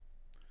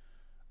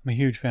I'm a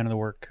huge fan of the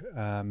work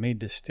Made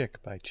to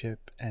Stick by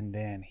Chip and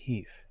Dan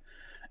Heath.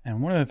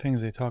 And one of the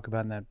things they talk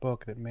about in that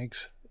book that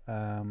makes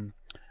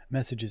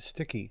messages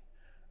sticky,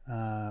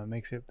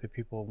 makes it that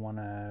people want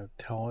to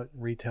tell it,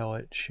 retell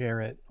it,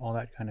 share it, all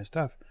that kind of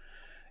stuff,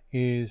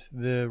 is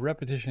the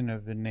repetition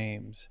of the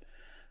names.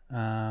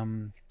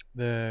 The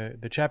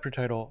chapter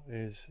title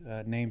is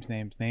Names,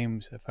 Names,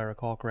 Names, if I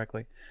recall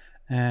correctly.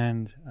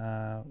 And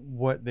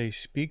what they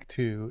speak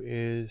to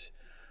is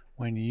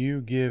when you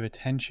give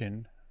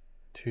attention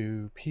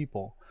to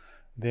people,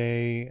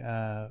 they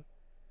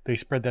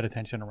spread that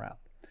attention around.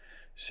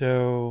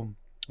 So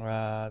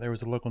there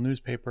was a local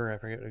newspaper, I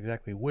forget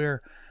exactly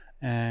where,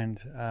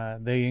 and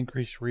they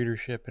increased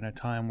readership in a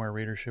time where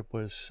readership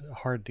was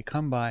hard to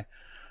come by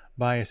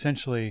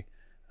essentially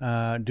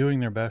doing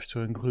their best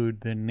to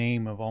include the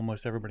name of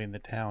almost everybody in the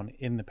town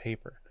in the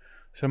paper.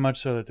 So much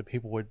so that the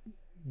people would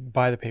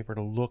buy the paper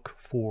to look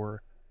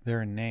for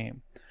their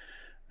name.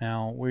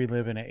 Now, we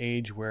live in an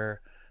age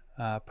where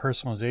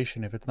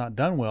personalization, if it's not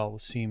done well,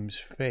 seems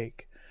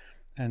fake.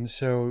 And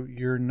so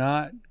you're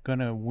not going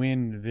to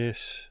win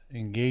this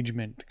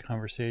engagement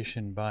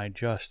conversation by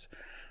just,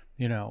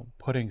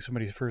 putting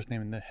somebody's first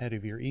name in the head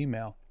of your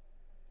email.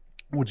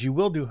 What you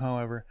will do,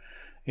 however,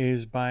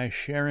 is by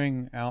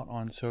sharing out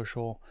on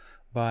social,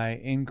 by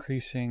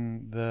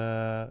increasing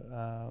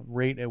the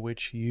rate at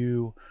which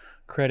you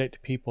credit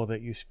people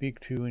that you speak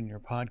to in your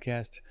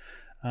podcast,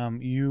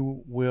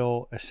 you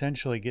will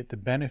essentially get the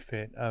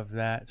benefit of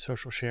that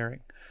social sharing.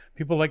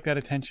 People like that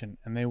attention,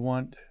 and they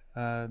want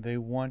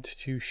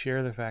to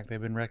share the fact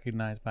they've been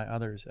recognized by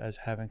others as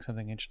having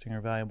something interesting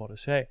or valuable to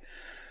say.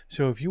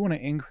 So if you want to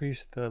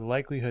increase the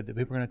likelihood that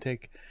people are going to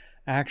take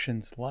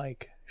actions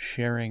like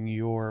sharing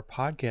your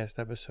podcast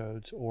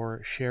episodes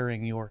or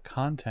sharing your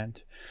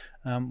content,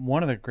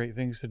 one of the great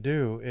things to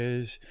do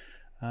is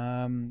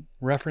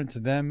reference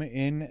them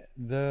in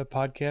the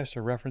podcast,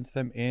 or reference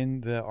them in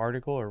the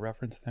article, or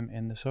reference them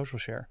in the social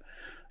share.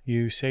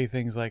 You say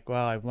things like,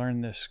 well, I've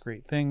learned this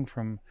great thing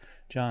from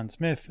John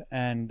Smith,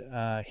 and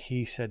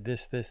he said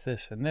this,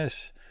 and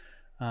this,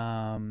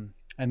 and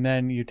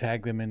then you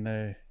tag them in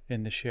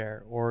the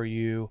share, or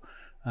you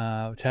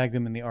tag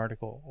them in the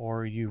article,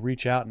 or you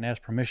reach out and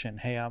ask permission.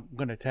 Hey, I'm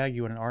going to tag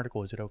you in an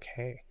article. Is it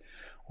okay?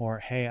 Or,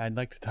 hey, I'd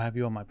like to tag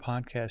you on my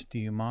podcast. Do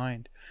you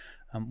mind?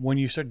 When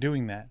you start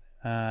doing that,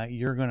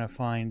 you're going to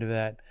find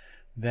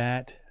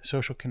that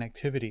social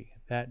connectivity,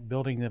 that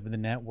building of the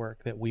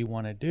network that we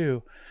want to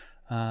do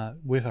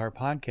with our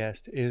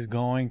podcast is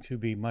going to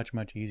be much,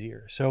 much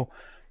easier. So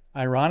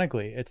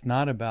ironically, it's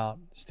not about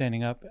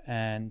standing up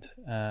and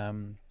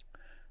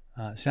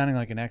sounding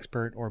like an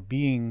expert or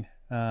being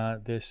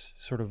this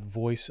sort of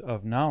voice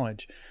of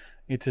knowledge.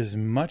 It's as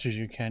much as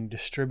you can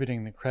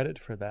distributing the credit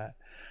for that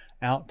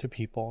out to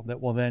people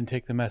that will then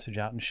take the message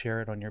out and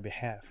share it on your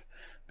behalf.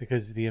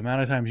 Because the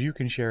amount of times you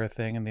can share a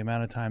thing and the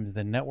amount of times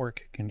the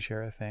network can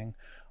share a thing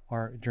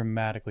are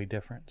dramatically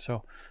different.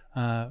 So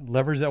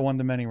leverage that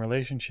one-to-many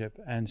relationship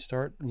and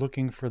start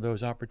looking for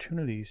those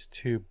opportunities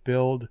to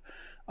build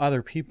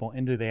other people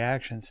into the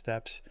action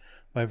steps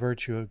by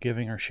virtue of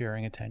giving or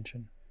sharing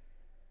attention.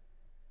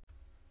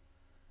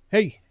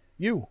 Hey,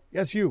 you.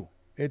 Yes, you.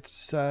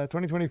 It's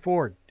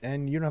 2024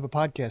 and you don't have a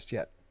podcast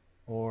yet.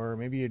 Or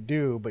maybe you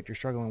do, but you're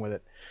struggling with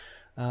it.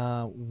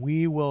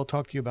 We will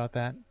talk to you about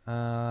that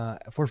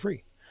for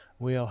free.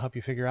 We'll help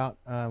you figure out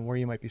where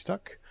you might be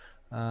stuck,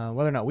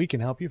 whether or not we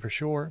can help you for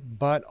sure.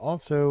 But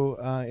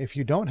also, if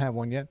you don't have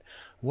one yet,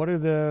 what are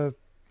the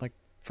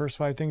first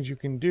 5 things you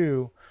can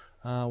do?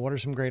 What are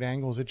some great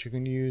angles that you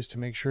can use to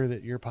make sure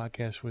that your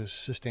podcast was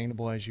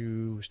sustainable as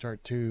you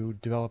start to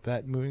develop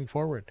that moving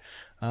forward?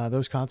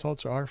 Those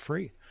consults are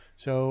free.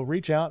 So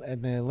reach out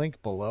at the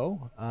link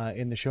below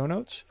in the show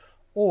notes,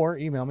 or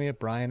email me at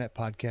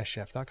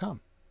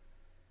brian@podcastchef.com.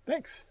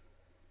 Thanks.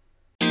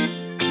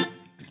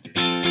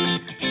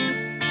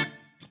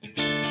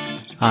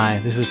 Hi,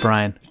 this is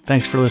Brian.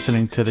 Thanks for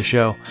listening to the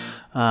show.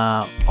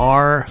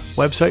 Our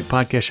website,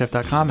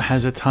 podcastchef.com,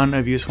 has a ton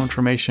of useful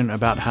information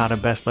about how to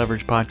best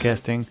leverage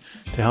podcasting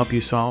to help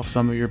you solve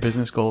some of your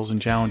business goals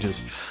and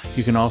challenges.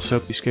 You can also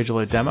schedule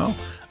a demo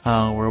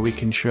where we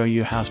can show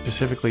you how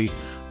specifically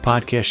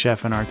Podcast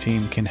Chef and our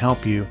team can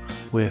help you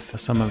with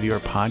some of your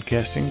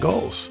podcasting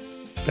goals.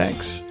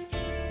 Thanks.